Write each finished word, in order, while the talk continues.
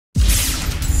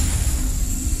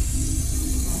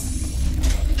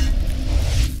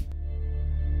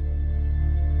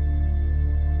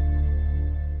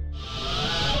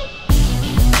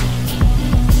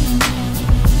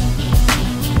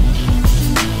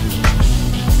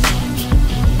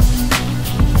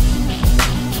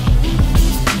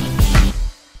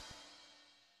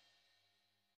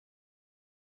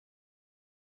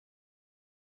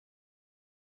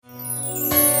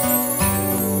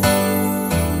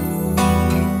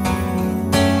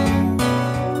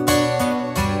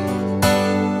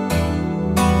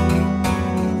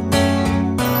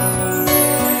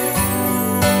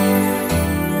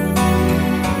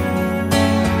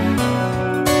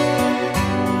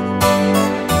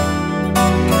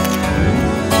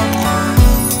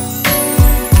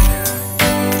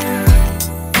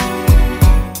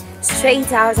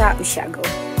straight out of Ushago.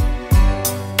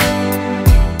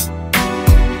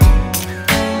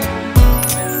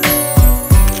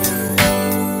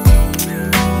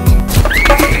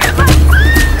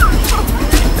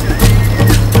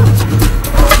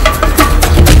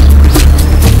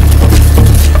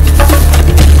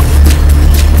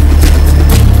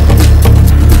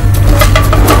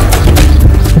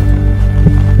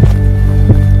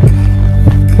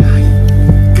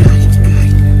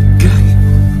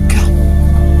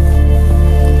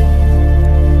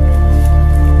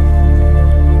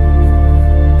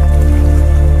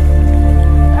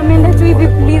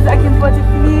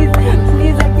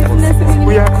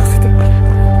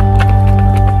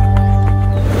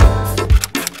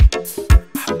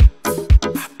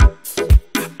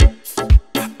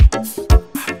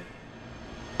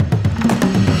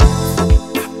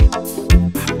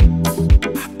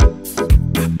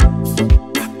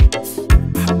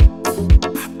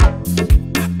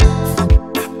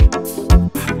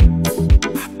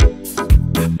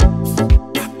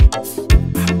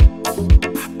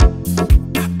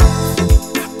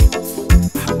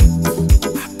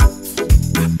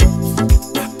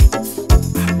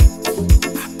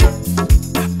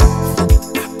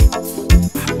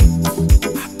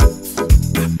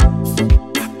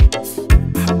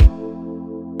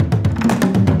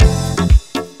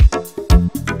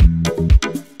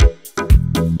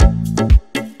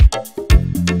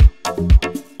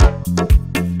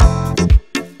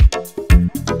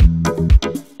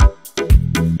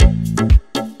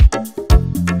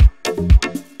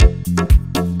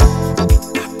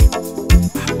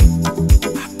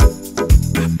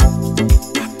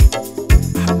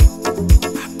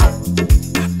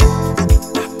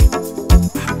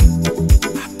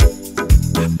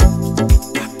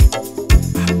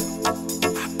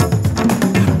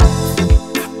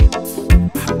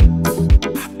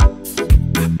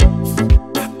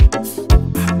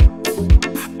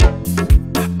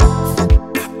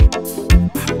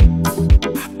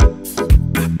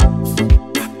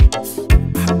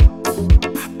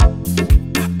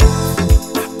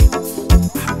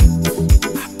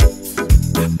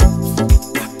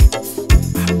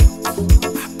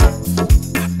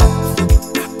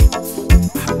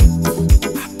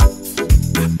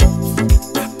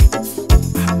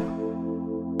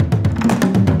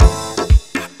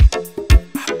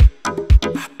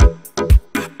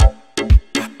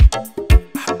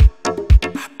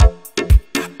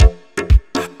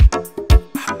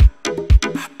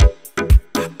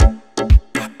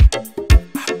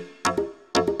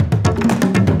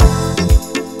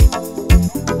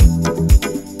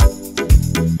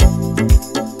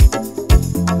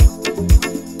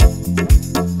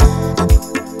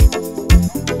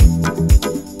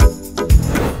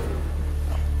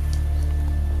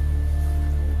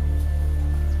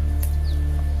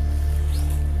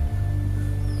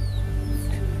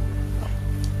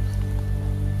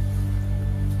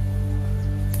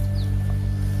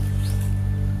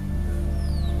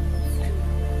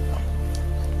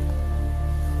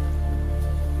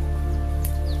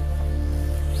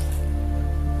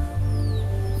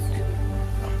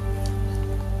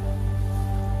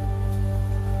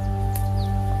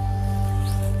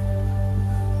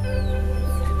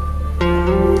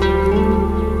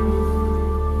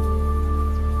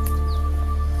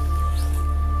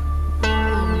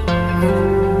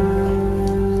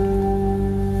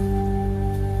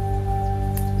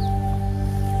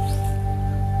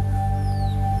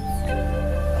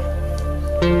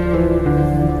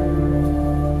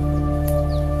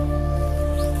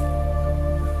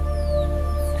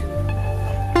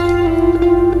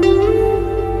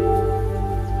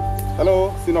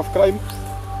 Scene of crime.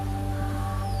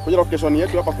 Kwenye location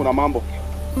yetu hapa kuna mambo.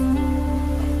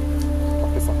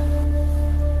 Pesa.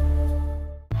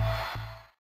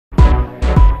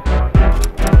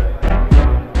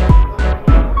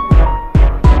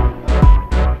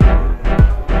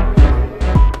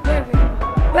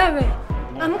 Wewe,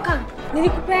 amka.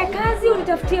 Nilikupea kazi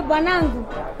unitafutie bwanangu.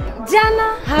 Jana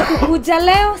hakukuja,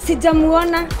 leo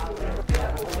sijamuona.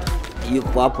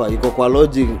 Yuko hapa, yuko kwa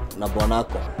lodging na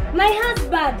bwanako. My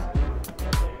husband.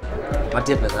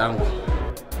 Patie pesa yangu.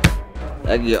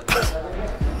 Agio.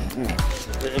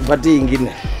 Patie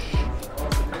ingine.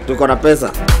 Tuko na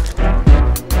pesa.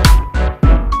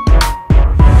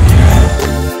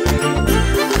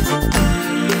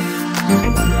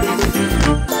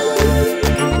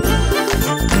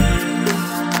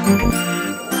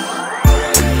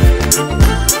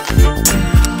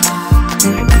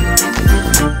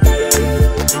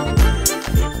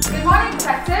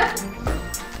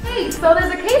 So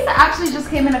there's a case that actually just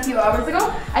came in a a few hours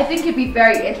ago. I think you'd be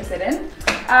very interested in.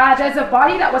 There's a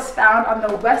body that was found on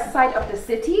the west side of the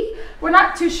city. We're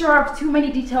not too sure of too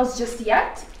many details just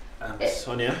yet.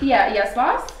 Sonia? Yeah, yes,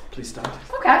 boss? Please stand.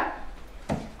 Okay.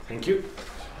 Thank you.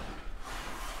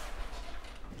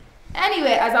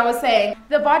 Anyway, as I was saying,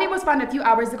 the body was found a few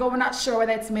hours ago. We're not sure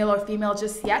whether it's male or female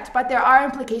just yet, but there are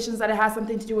implications that it has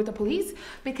something to do with the police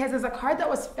because there's a card that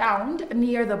was found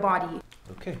near the body.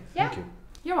 Okay, Yeah. thank you.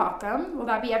 You're welcome. Will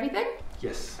that be everything?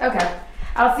 Yes. Okay.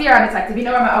 I'll see you around, detective. You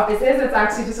know where my office is? It's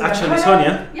actually just around the corner.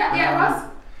 Sonia? Yeah,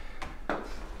 boss.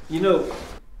 You know,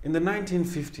 in the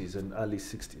 1950s and early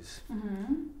 60s,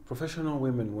 professional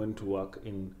women went to work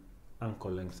in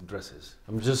ankle-length dresses.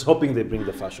 I'm just hoping they bring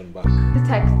the fashion back.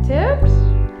 Detective?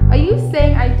 Are you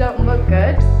saying I don't look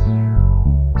good?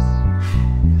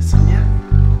 Sonia,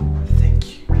 thank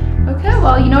you. Okay,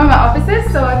 well, you know where my office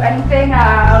is, so if anything,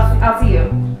 I'll see you.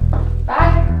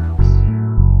 Bye.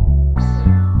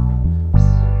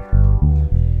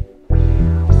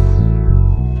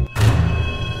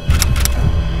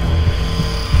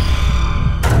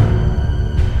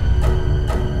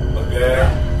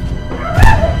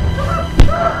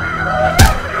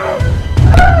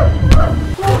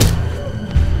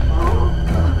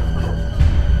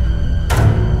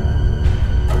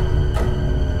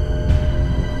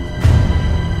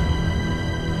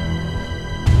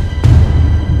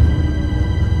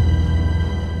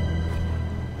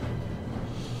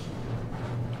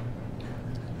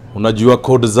 Unajua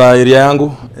code za area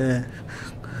yangu?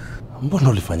 Mbona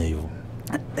ulifanya hivyo?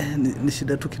 Ni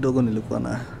shida tu kidogo nilikuwa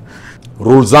na.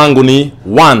 Rules zangu ni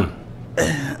 1.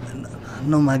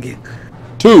 No mugging.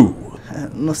 2.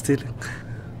 No stealing.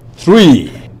 3.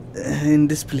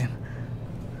 Indiscipline.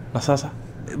 Na sasa?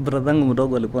 Bradhangu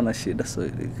mdogo alikuwa na shida, so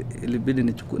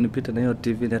ilibidi nipite na hiyo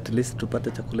TV na at least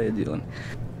tupate chakula ya jioni.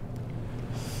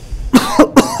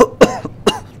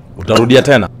 Utarudia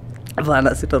tena?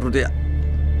 Bana, sitarudia.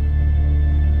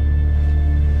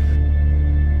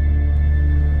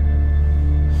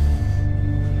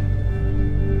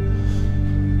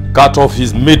 Cut off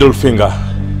his middle finger.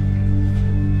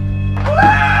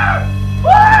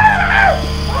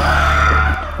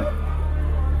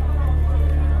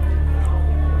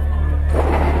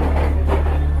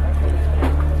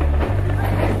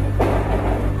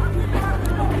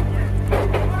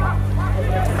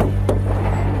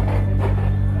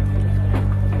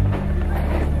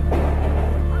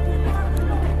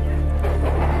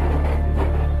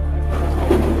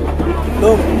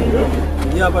 Lomo,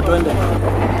 ni hapa tuende.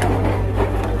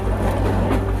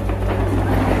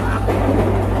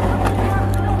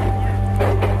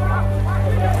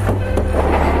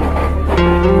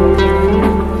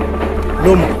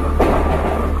 Lomo,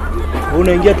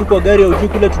 unaingia tu kwa gari ya ujui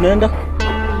kule tunaenda?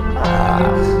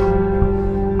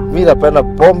 Mimi napenda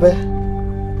pombe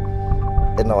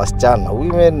na wasichana,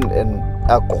 women and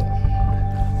alcohol.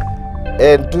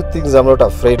 And 2 things I'm not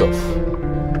afraid of: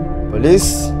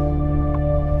 police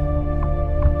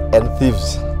and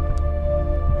thieves.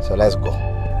 So let's go.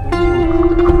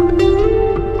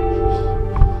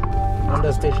 On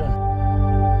the station.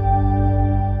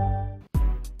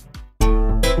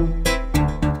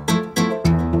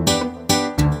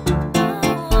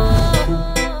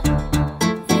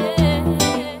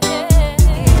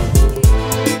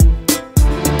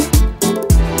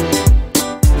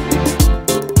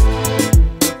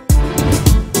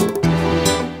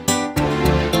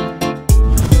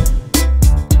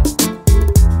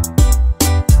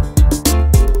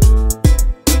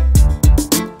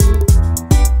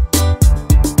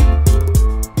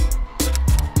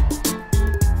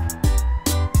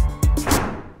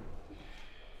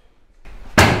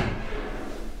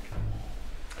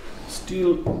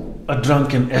 Still a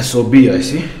drunken SOB, I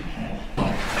see.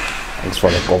 Thanks for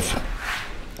the coffee.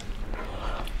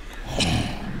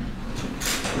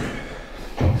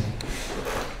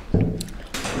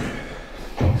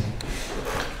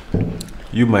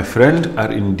 You, my friend,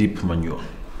 are in deep manure.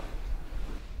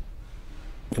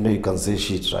 You know you can say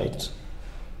shit, right?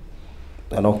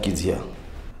 There are no kids here.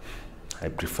 I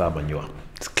prefer manure.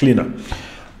 It's cleaner,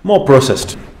 more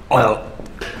processed. Well,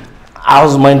 I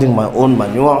was minding my own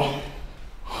manure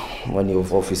when your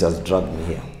officers dragged me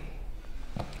here.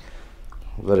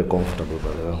 Very comfortable, by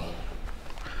the way.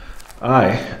 I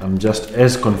am just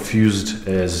as confused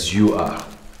as you are.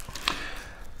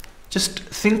 Just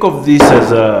think of this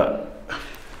as a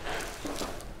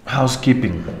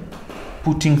housekeeping,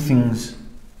 putting things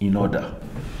in order.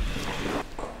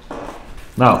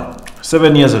 Now,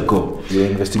 7 years ago, you were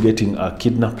investigating a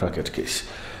kidnap racket case,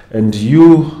 and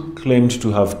you claimed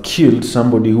to have killed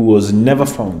somebody who was never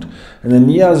found. And then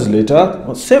years later,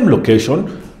 same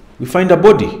location, we find a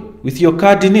body with your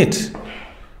card in it.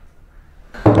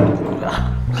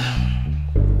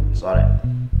 Sorry.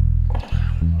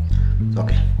 It's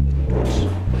okay.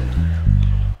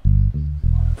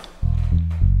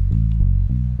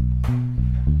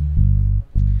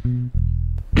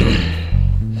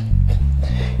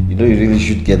 You know, you really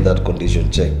should get that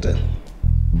condition checked,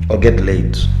 or get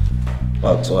laid.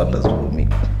 That's so understood me.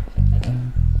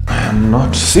 I am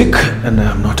not sick and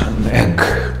I am not an egg.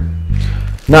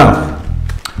 Now,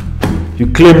 you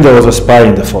claim there was a spy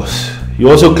in the force. You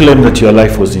also claim that your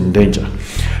life was in danger.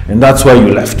 And that's why you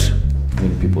left.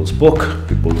 When people spoke,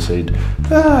 people said,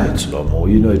 it's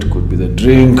Lomo. You know, it could be the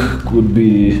drink, could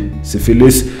be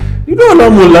syphilis. You know,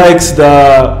 Lomo likes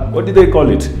the, what do they call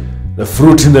it? The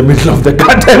fruit in the middle of the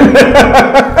cartel.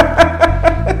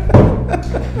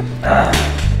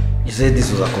 You said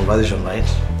this was a conversation, right?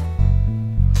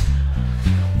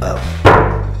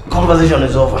 Conversation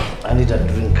is over. I need a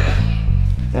drink.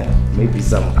 Maybe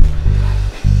some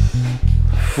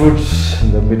fruit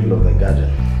in the middle of the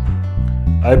garden.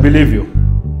 I believe you.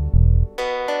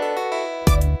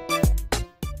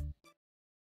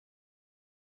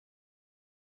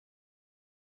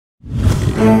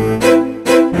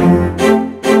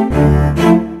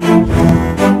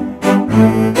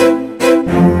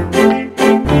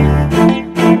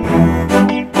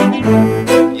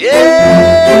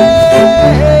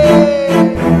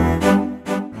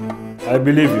 I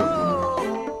believe you.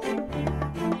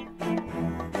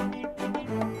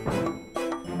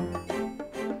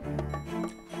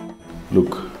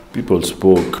 Look, people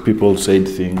spoke, people said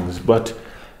things, but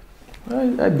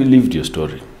I believed your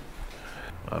story.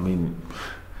 I mean,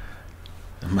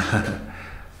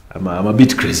 I'm a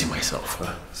bit crazy myself.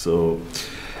 So,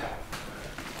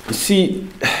 you see,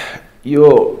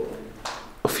 your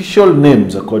official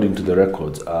names, according to the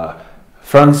records, are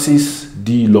Francis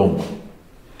D. Lomo.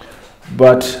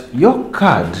 But your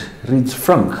card reads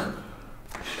Frank.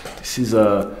 This is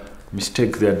a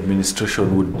mistake the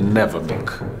administration would never make.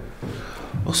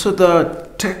 Also, the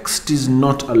text is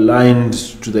not aligned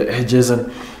to the edges and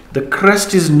the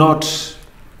crest is not,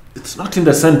 it's not in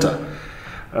the center.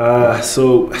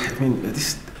 So, I mean,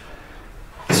 this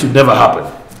would never happen.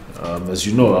 As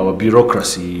you know, our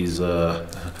bureaucracy is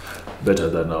better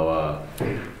than our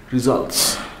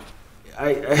results.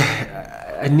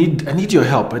 I need your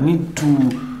help. I need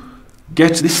to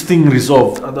get this thing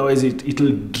resolved. Otherwise,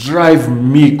 it'll drive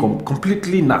me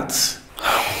completely nuts.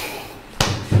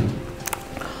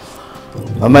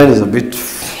 My mind is a bit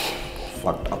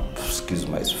fucked up. Excuse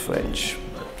my French,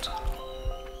 but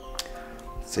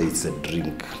say it's a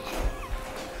drink.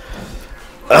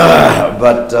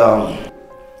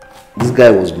 This guy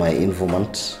was my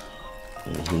informant.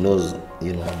 He knows,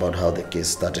 about how the case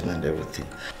started and everything.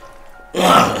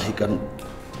 He can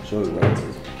show you what it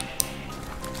is.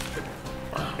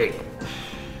 Hey.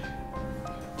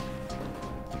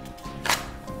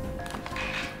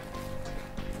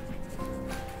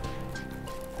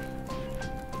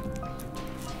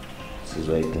 This is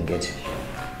where you can get it.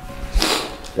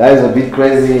 Guy is a bit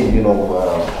crazy,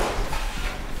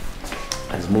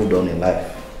 has moved on in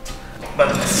life.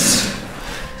 But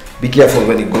be careful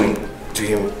when you're going to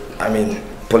him. I mean,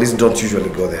 police don't usually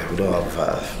go there. We don't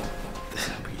have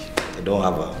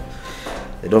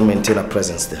they don't maintain a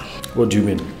presence there. What do you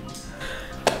mean?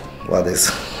 Well, there's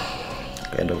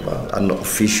kind of an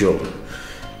official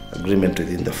agreement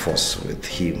within the force with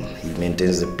him. He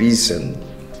maintains the peace and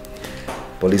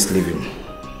police leave him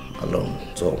alone.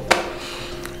 So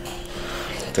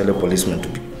tell the policeman to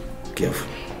be careful.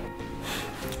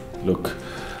 Look,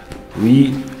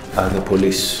 we are the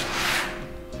police.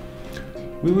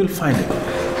 We will find him.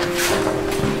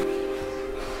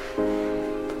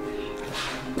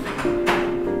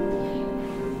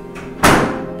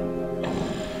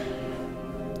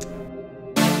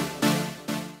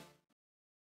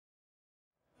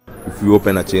 If we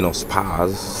open a chain of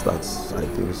spas, that's, I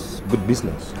think, it's good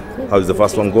business. How is the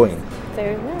first one going?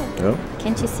 Very well. Yeah?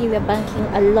 Can't you see we're banking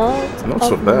a lot Not of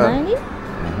so bad. money?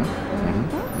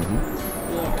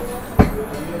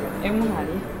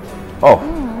 Oh,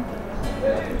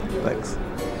 thanks.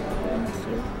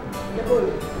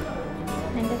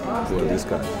 Well, this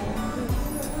guy.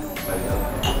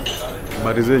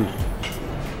 Marizeni.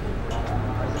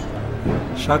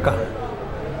 Shaka,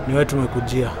 ni wewe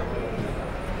tumekujia.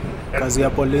 Kazi ya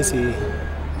polisi.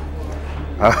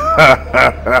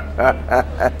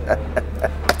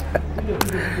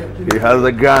 He has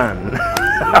a gun.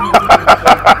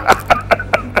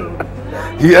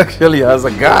 He actually has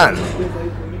a gun.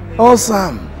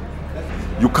 Awesome.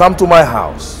 You come to my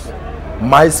house,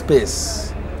 my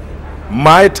space,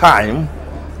 my time,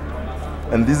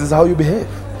 And this is how you behave.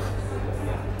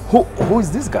 Who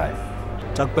is this guy?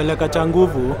 Chakupeleka cha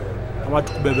nguvu ama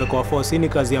tukubebe kwa force, ni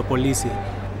kazi ya polisi.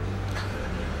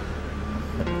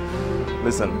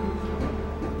 Listen,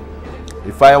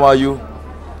 if I were you,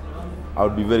 I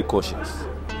would be very cautious.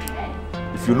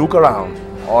 If you look around,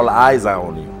 all eyes are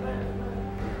on you.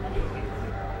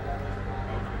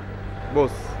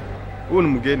 Boss, huyu ni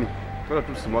mgeni. Kwa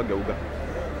tu simwaga uga.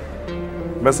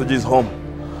 Message is home.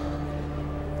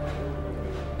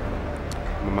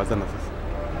 Mamazana sasa.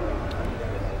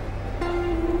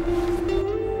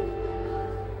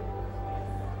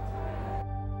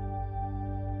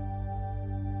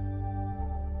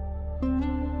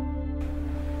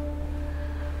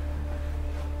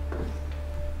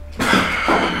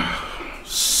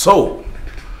 So,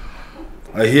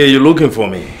 I hear you're looking for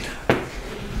me.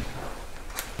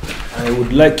 I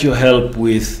would like your help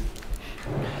with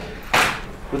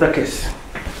a case.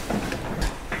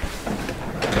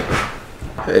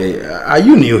 Hey, are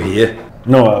you new here?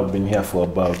 No, I've been here for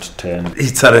about 10.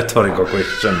 It's a rhetorical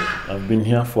question. I've been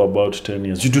here for about 10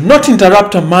 years. You do not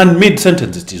interrupt a man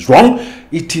mid-sentence. It is wrong,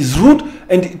 it is rude,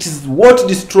 and it is what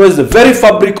destroys the very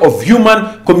fabric of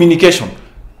human communication.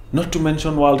 Not to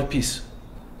mention world peace.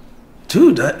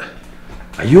 Dude,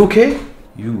 are you okay?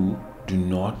 You do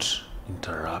not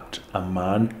interrupt a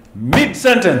man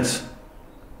mid-sentence.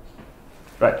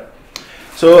 Right.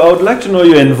 So I would like to know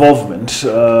your involvement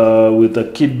with the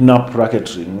kidnap,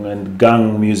 racketeering, and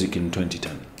gang music in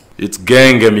 2010. It's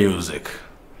gang music.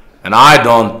 And I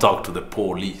don't talk to the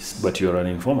police. But you're an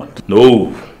informant.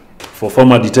 No. For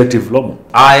former Detective Lomo.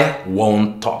 I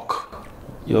won't talk.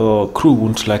 Your crew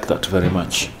won't like that very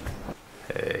much.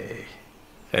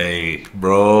 Hey,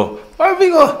 bro. Why we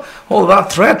got all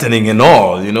that threatening and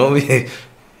all, you know? I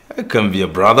can be a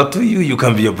brother to you, you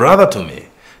can be a brother to me.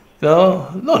 No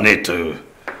need to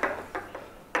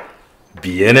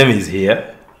be enemies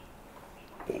here.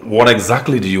 What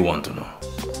exactly do you want to know?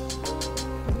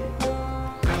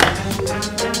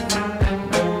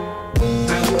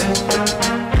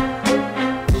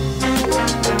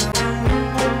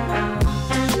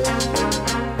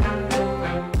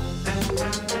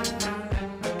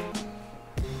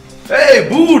 Hey,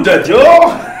 Buddha, Joe!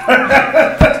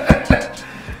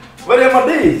 Where are my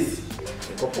days?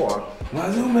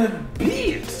 Mazume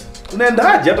beat.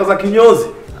 Unaendaje hata za kinyozi?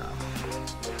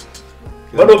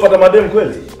 Bado upata madem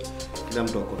kweli? Kila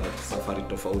mtu ako na safari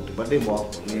tofauti. Madem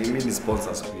wapo. Mimi ni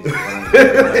sponsors pia.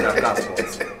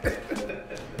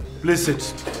 Please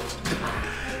sit.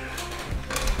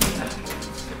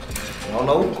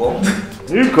 Naona huko.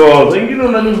 Niko, wengine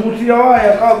unanivutia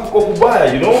waya kama kuko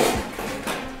kubaya, you know?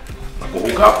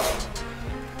 Nakuhuka.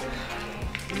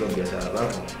 Hizo biashara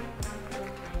zako.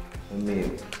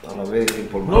 I'm a very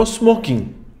simple man. No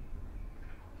smoking.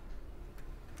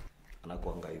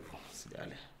 Anakuanga hivyo,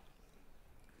 sijali.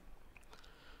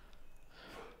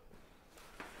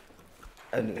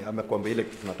 Amekwambia ile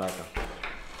kitu nataka.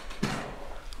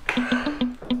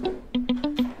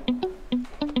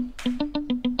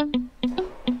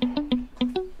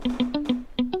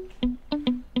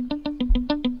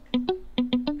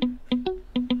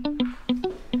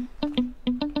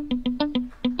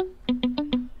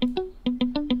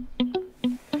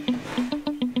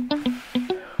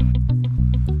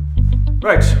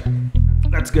 Right.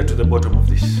 Let's get to the bottom of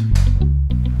this.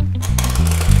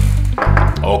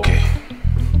 Okay.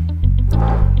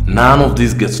 None of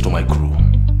this gets to my crew.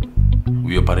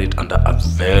 We operate under a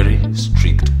very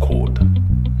strict code.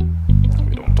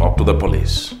 We don't talk to the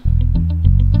police.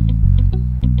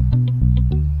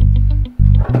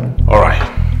 All right.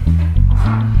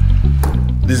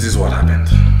 This is what happened.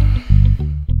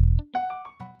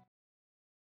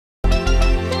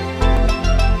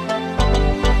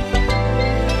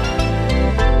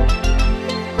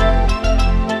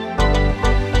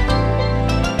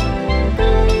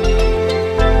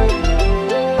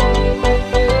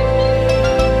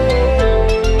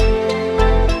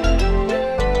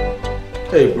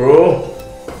 Hey, bro.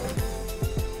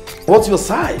 What's your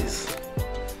size?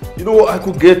 You know, I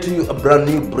could get you a brand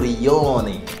new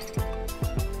biryani.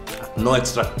 No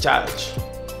extra charge.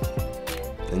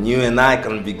 And you and I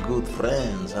can be good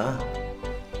friends, huh?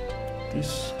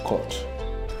 This coat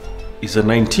is a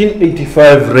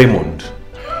 1985 Raymond.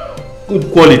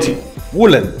 Good quality.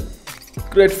 Woolen.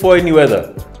 Great for any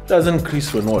weather. Doesn't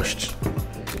crease when washed.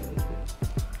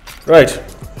 Right.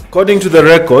 According to the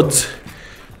records,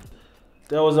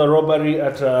 there was a robbery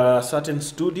at a certain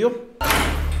studio.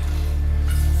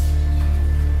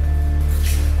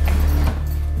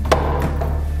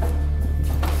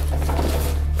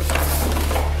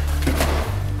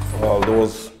 Well, there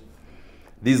was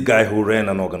This guy who ran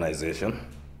an organization.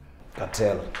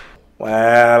 Cartel.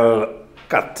 Well,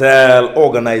 cartel,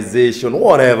 organization,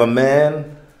 whatever,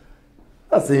 man.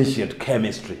 That's ancient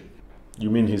chemistry. You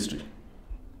mean history?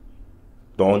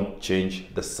 Don't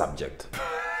change the subject.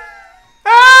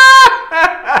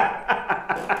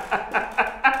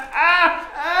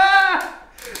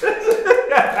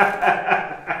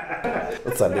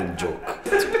 That's a lame joke.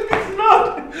 It's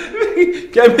not.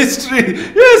 Chemistry,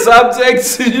 yeah,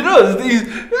 subjects, you know, things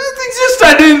you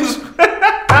study.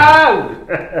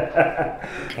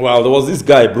 Well, there was this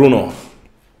guy, Bruno.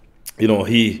 You know,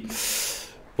 he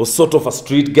was sort of a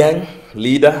street gang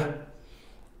leader.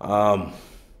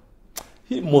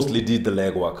 He mostly did the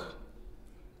legwork.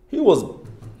 He was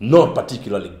not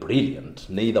particularly brilliant,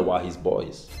 neither were his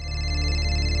boys.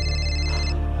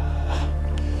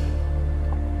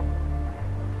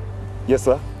 Yes,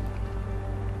 sir.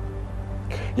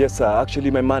 Yes, sir.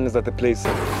 Actually, my man is at the place.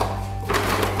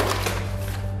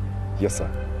 Yes, sir.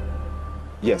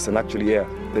 Yes, and actually, yeah,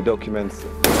 the documents.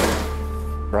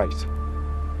 Right.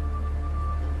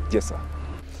 Yes, sir.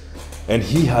 And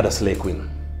he had a slay queen.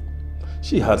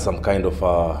 She had some kind of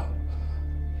a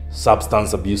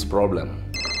substance abuse problem.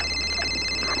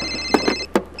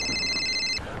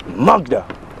 Magda!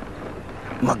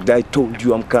 Magda, I told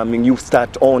you I'm coming. You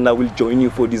start on, I will join you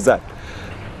for dessert.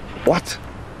 What?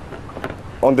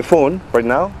 On the phone right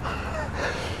now?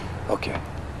 Okay.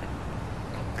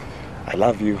 I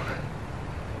love you.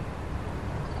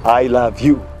 I love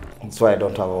you. That's why I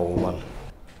don't have a woman.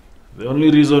 The only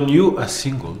reason you are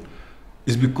single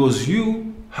is because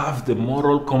you have the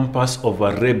moral compass of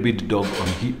a rabid dog on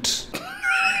heat.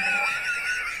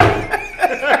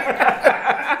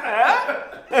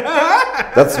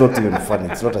 That's not even funny.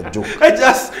 It's not a joke. I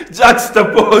just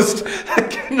juxtaposed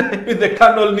with the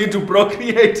colonel need to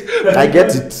procreate. I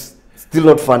get it. Still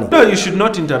not funny. No, you should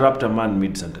not interrupt a man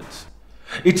mid-sentence.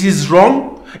 It is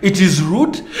wrong, it is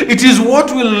rude, it is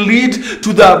what will lead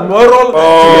to the moral...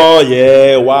 Oh,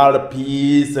 yeah, world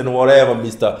peace and whatever,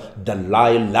 Mr.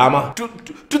 Dalai Lama.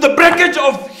 To the breakage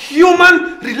of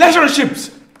human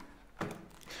relationships.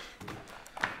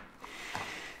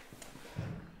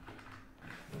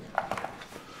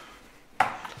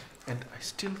 And I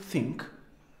still think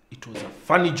it was a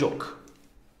funny joke.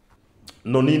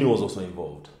 Nonini was also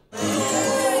involved.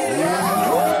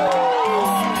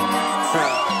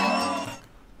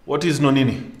 What is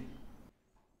Nonini?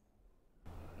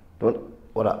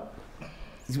 What a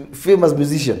famous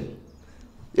musician.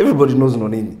 Everybody knows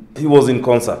Nonini. He was in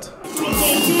concert.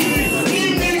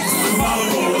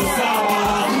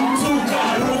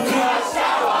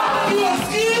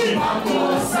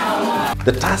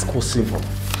 The task was simple.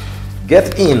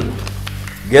 Get in,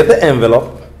 get the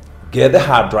envelope, get the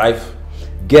hard drive,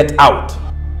 get out,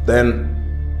 then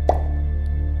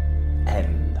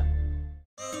end.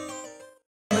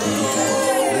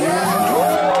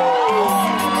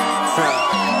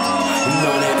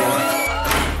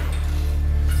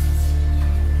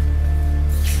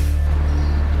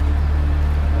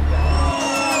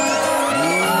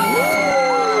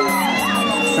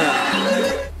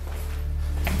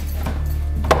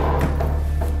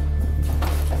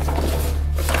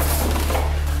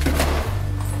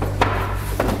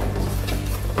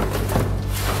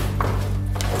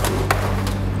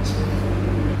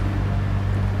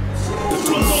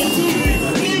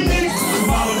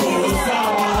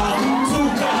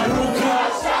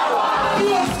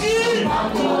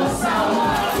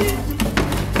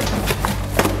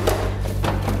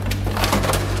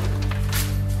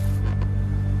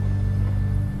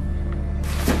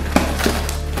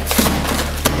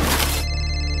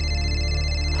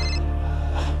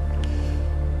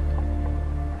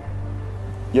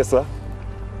 Yes, sir.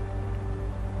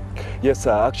 Yes,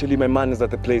 sir. Actually, my man is at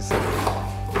the place.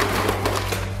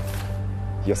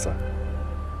 Yes, sir.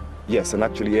 Yes, and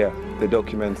actually, yeah, the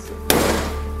documents.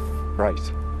 Right.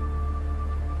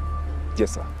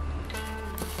 Yes, sir.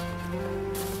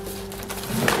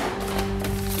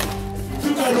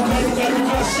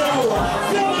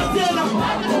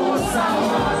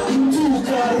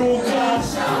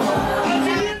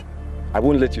 I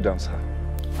won't let you down, sir.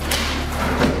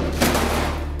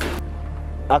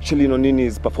 Actually, Nonini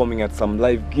is performing at some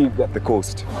live gig at the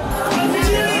coast.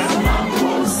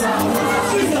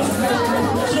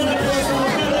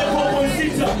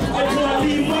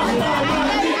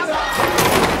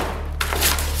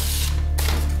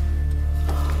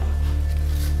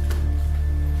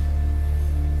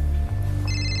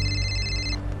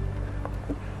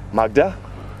 Magda?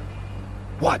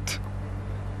 What?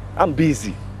 I'm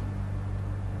busy.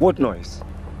 What noise?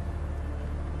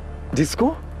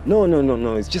 Disco?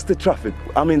 No, it's just the traffic.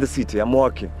 I'm in the city, I'm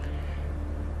working.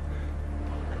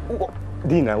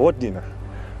 Dinner, what dinner?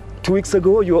 2 weeks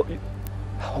ago,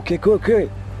 okay, okay.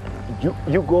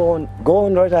 You go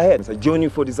on right ahead. I join you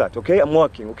for dessert, okay? I'm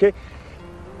working, okay?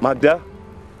 Magda,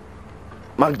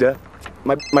 my...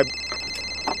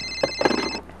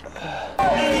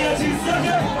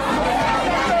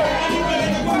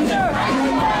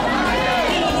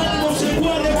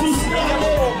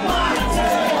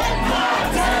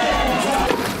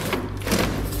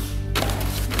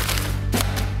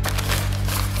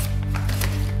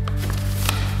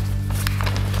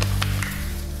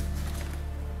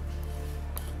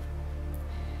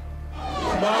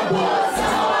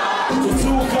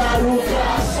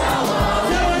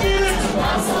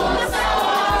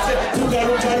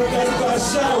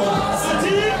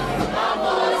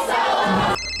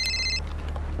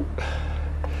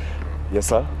 Yes,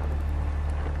 sir.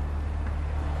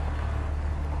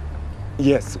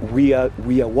 Yes, we are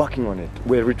working on it.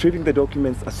 We're retrieving the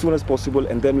documents as soon as possible,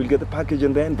 and then we'll get the package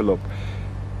and the envelope.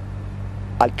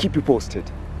 I'll keep you posted,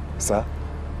 sir.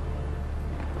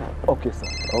 Okay, sir.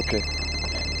 Okay.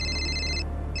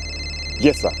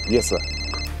 Yes, sir. Yes, sir.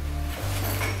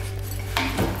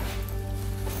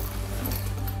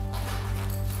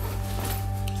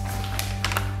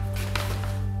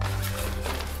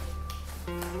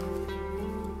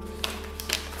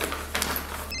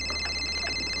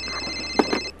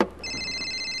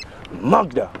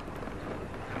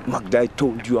 Magda, I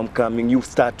told you I'm coming. You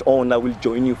start on, I will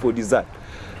join you for dessert.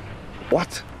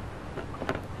 What?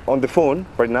 On the phone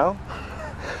right now?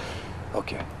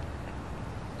 Okay.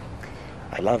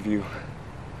 I love you.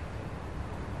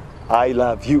 I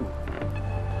love you.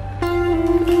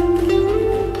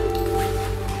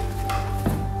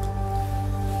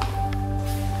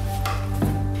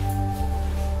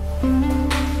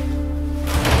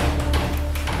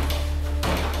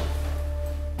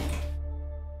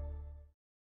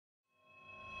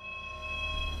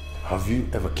 Have you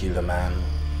ever killed a man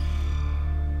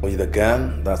with a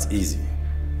gun? That's easy.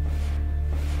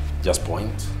 Just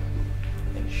point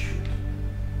and shoot.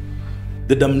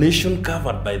 The damnation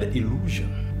covered by the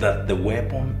illusion that the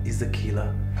weapon is the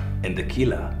killer and the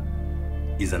killer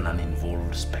is an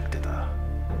uninvolved spectator.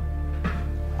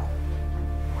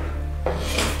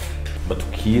 But to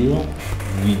kill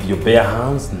with your bare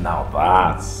hands, now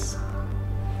that's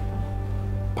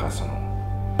personal.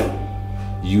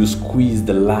 You squeeze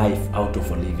the life out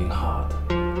of a living heart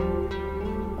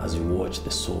as you watch the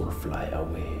soul fly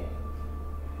away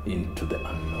into the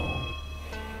unknown.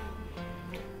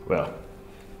 Well,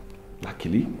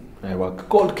 luckily, I work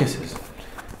cold cases.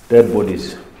 Dead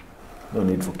bodies, no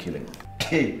need for killing.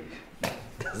 Hey,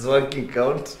 does working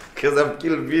count? Because I've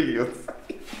killed millions.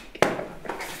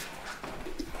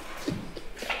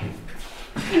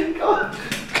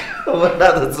 Come on,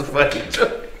 that's a funny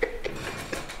joke.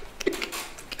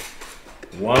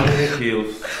 One who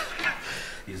kills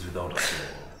is without a soul.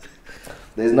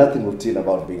 There's nothing routine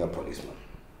about being a policeman.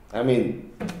 I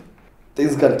mean,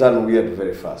 things can turn weird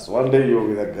very fast. One day you're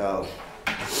with a girl,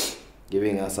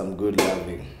 giving her some good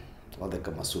loving, or the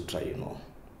Kama Sutra, you know.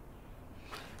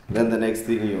 Then the next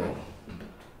thing you're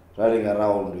running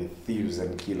around with thieves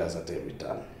and killers at every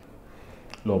turn.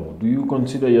 Lomo, do you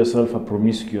consider yourself a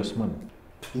promiscuous man?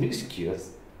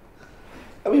 Promiscuous?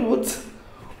 I mean, what's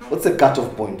the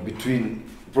cutoff point between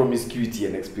promiscuity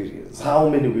and experience? How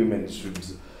many women should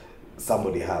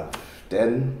somebody have?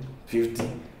 10, 50,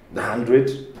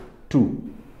 100?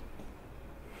 2.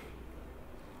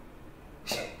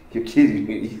 You're kidding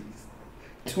me?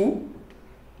 2?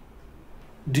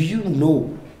 Do you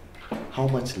know how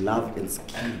much love and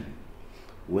skill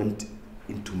went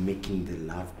into making the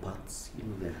love parts? You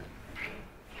know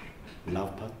the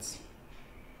love parts?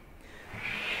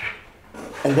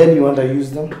 And then you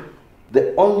underuse them?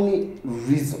 The only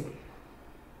reason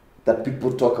that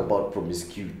people talk about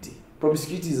promiscuity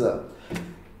is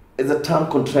a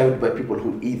term contrived by people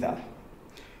who either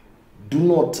do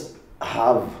not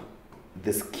have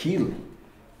the skill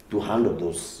to handle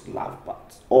those love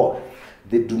parts, or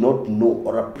they do not know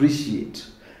or appreciate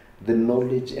the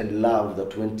knowledge and love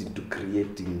that went into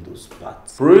creating those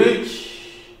parts.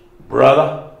 Preach,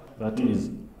 brother. That is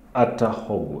utter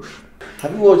hogwash.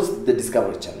 Have you watched the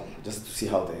Discovery Channel just to see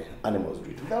how the animals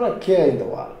do it? Without a care in the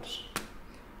world.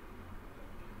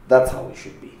 That's how it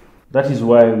should be. That is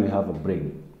why we have a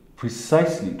brain,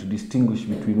 precisely to distinguish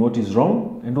between what is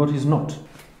wrong and what is not.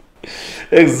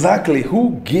 Exactly.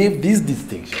 Who gave these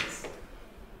distinctions?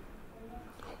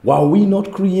 Were we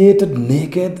not created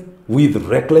naked with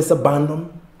reckless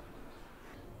abandon?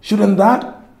 Shouldn't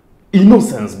that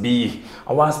innocence be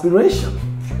our aspiration?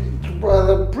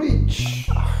 Brother,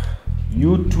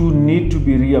 you two need to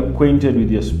be reacquainted with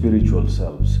your spiritual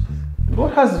selves.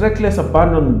 What has reckless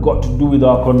abandon got to do with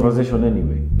our conversation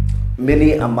anyway?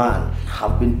 Many a man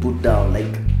have been put down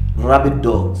like rabid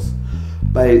dogs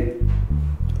by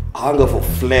hunger for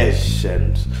flesh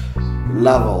and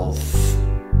love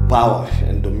of power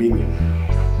and dominion.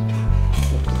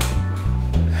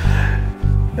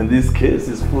 And this case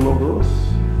is full of those.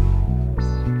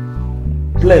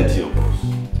 Plenty of those.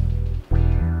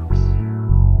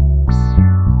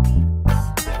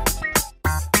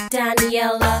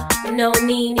 Daniela,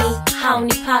 Nonini,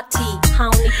 haunipati,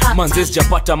 haunipati. Manzi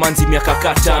sijapata manzi miaka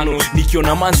katano.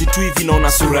 Nikiona manzi tu hivi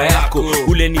naona sura yako.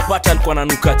 Ule nipata alikuwa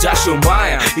nanuka jasho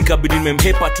mbaya. Ikabidi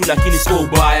nimemhepa tu lakini sio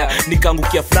ubaya.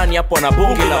 Nikaangukia fulani hapo na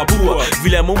bonge la bua.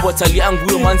 Vile Mungu atali yangu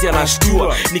huyo manzi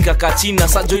anashtua. Nikakaa chini na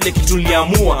sajo ile kitu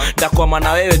niliamua. Ndakwama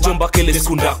na wewe jomba kele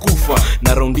siku ndakufa.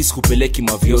 Na raundi sikupeleki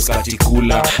mavios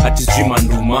katikula. Ati sijui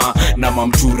manduma na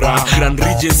mamtura. Grand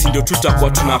Regency ndio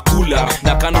tutakuwa tunakula.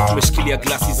 Na kando tumeshikilia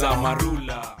glasi za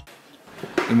marula.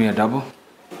 Give me a double.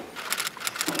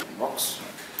 Box.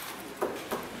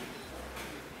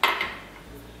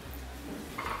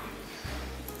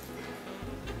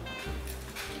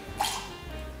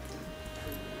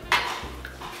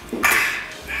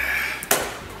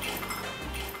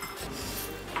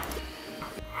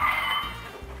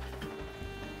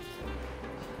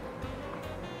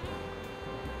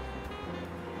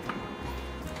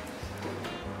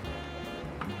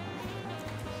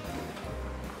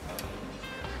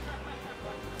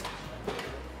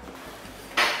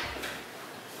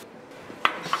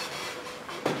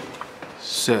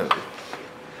 So,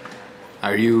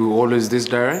 are you always this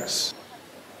direct?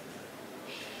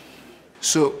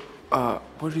 So,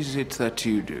 what is it that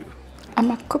you do? I'm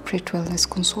a corporate wellness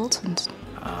consultant.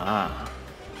 Ah.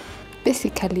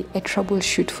 Basically, I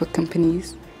troubleshoot for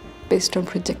companies based on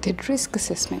projected risk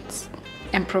assessments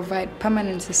and provide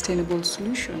permanent sustainable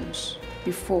solutions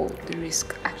before the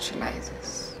risk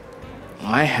actualizes.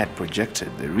 I had projected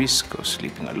the risk of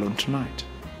sleeping alone tonight.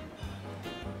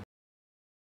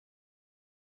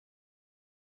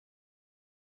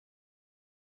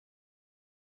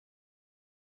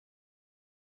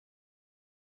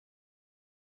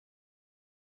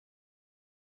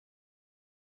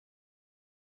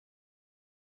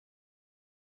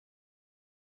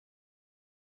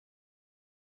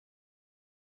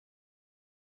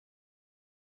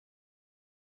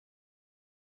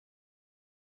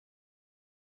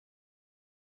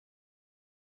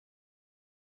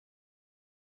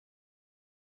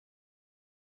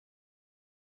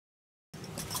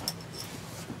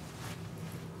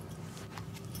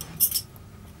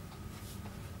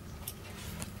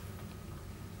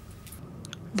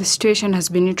 The situation has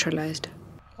been neutralized.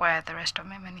 Where are the rest of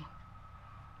my money?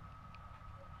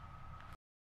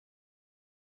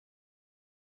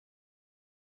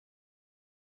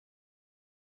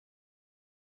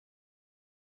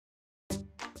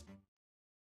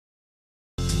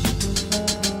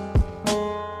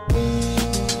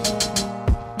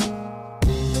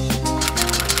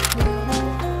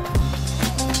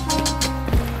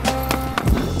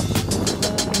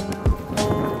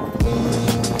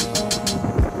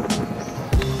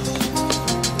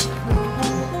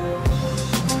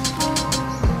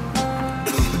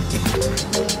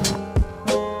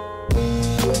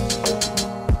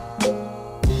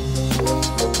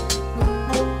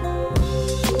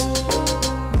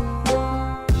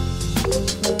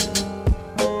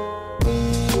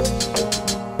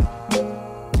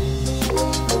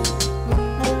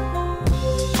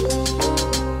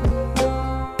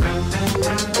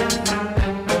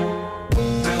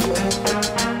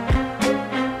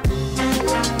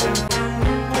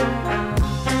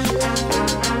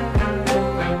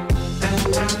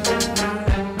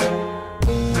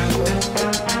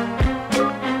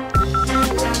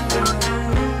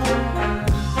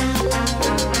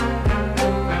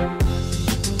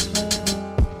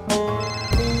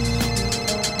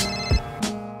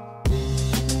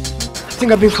 I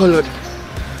think I've been followed.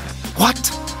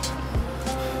 What?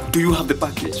 Do you have the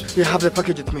package? Yeah, I have the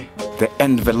package with me. The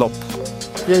envelope?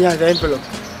 Yeah, the envelope.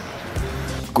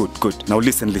 Good, good. Now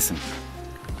listen.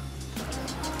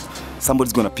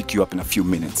 Somebody's gonna pick you up in a few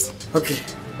minutes. Okay.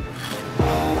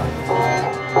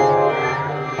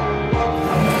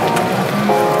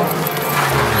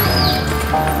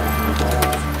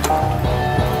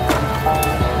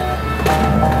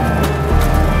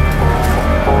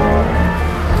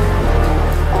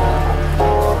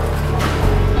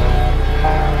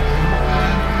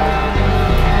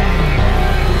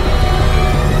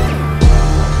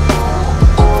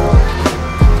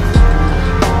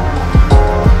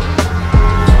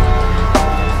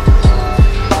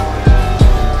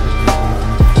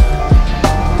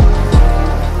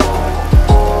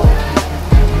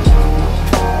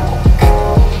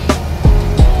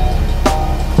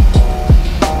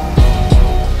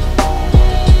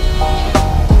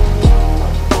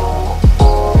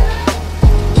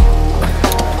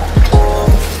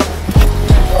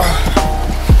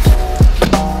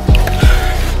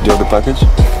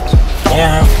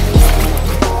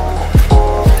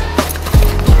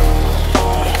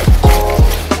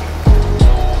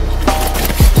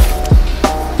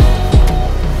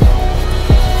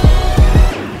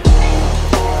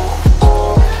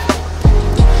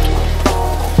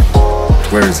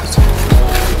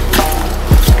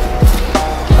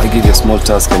 small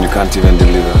task and you can't even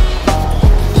deliver.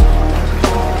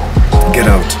 Get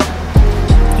out.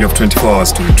 You have 24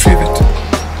 hours to retrieve it.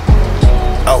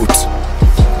 Out.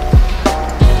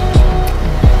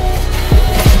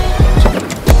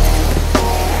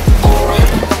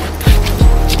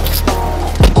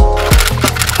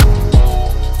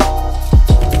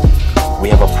 We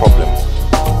have a problem.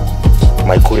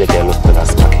 My courier guy lost the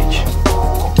last package.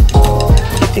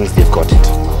 He thinks they've got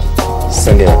it.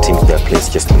 Send in a team to their place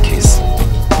just in case.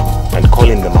 And call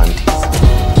in the mantis.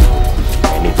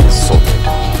 I need this sorted.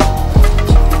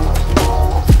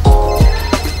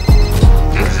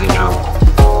 This is your job.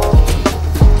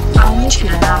 I'll meet you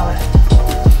in an hour.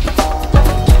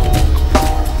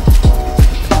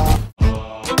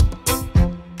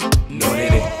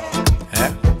 Nonini.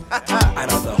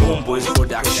 Another homeboys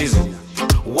production.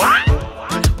 What?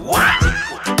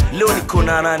 Leo niko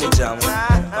na nani jamu?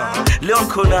 Leo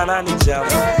niko na nani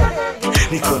jamu?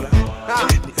 Niko na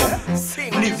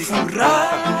ni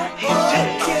furaha.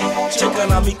 Cheka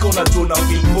na miko na tuna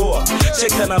filmoa.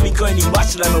 Cheka na miko ni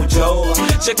bachelor na ujaoa.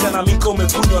 Cheka na miko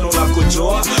umekunywa na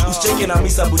unakojoa. Usicheke na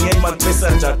misa buniani mapesa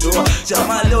nitatoa.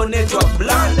 Jamaa leo netwa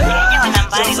blanda.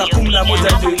 Sasa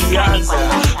 11 ndio ilianza.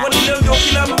 Kwani leo ndio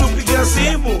kila mtu piga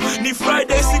simu. Ni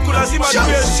Friday siku lazima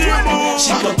tuheshimu.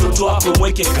 Shika mtoto wako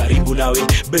mweke karibu nawe.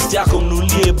 Best yako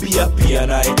mnulie pia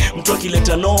naye. Mtu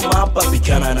akileta noma hapa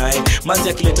pikana naye. Manzi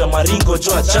akileta maringo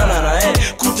jo achana naye.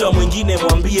 Kuta mwingine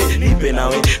mwambie nipe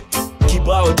nawe.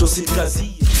 Kibao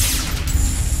tosikazi.